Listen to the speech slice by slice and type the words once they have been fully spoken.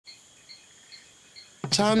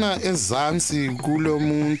Chana ezansi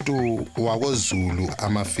kulomuntu wakozulu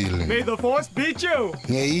amafilm. May the force beat you.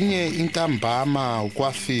 Ngeyinye intambama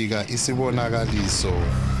kwafika isibonakaliso.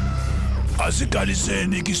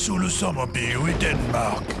 Asikaliseni kisulu Sommerbio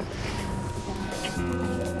Denmark.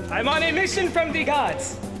 I'm on a mission from the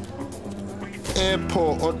gods.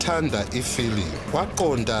 Epho othanda ifili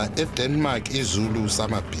waqonda eDenmark izulu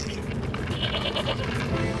Sommerbio.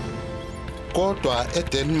 Kodwa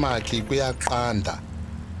eDenmark kuyaqanda.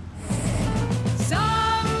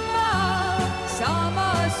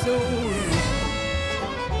 Sommersol.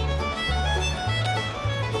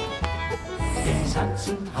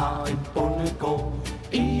 Hansen har en bondegård.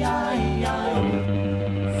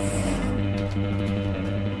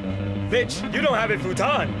 Bitch, you don't have a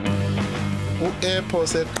futon. Epho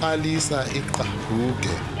seqalisa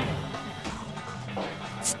iqhahuke.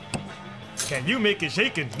 Can you make it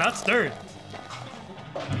shaken, not stirred?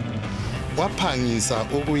 Waphangisa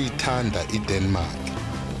ukuyithanda iDenmark.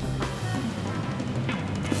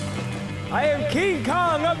 I am King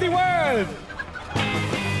Kong of the world.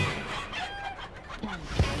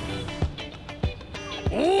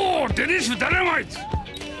 Oh, Danish Dynamite!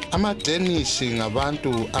 AmaDanish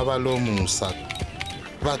ngabantu abalomusa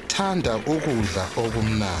bathanda ukudla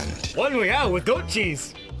okumnandi. One way out with goat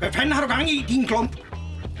cheese. Hvad fanden har du gang i, din klump?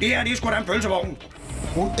 Det her, det er sgu da en pølsevogn.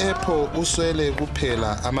 Epho uswele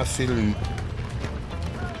kuphela amafilm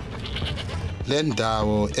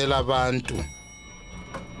lendawo elabantu.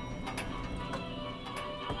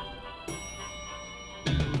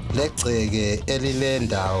 Legceke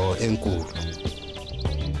elilendawo enkulu.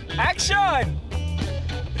 Action!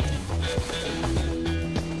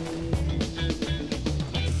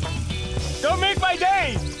 Don't make my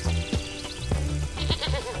day!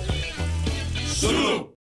 Zulu!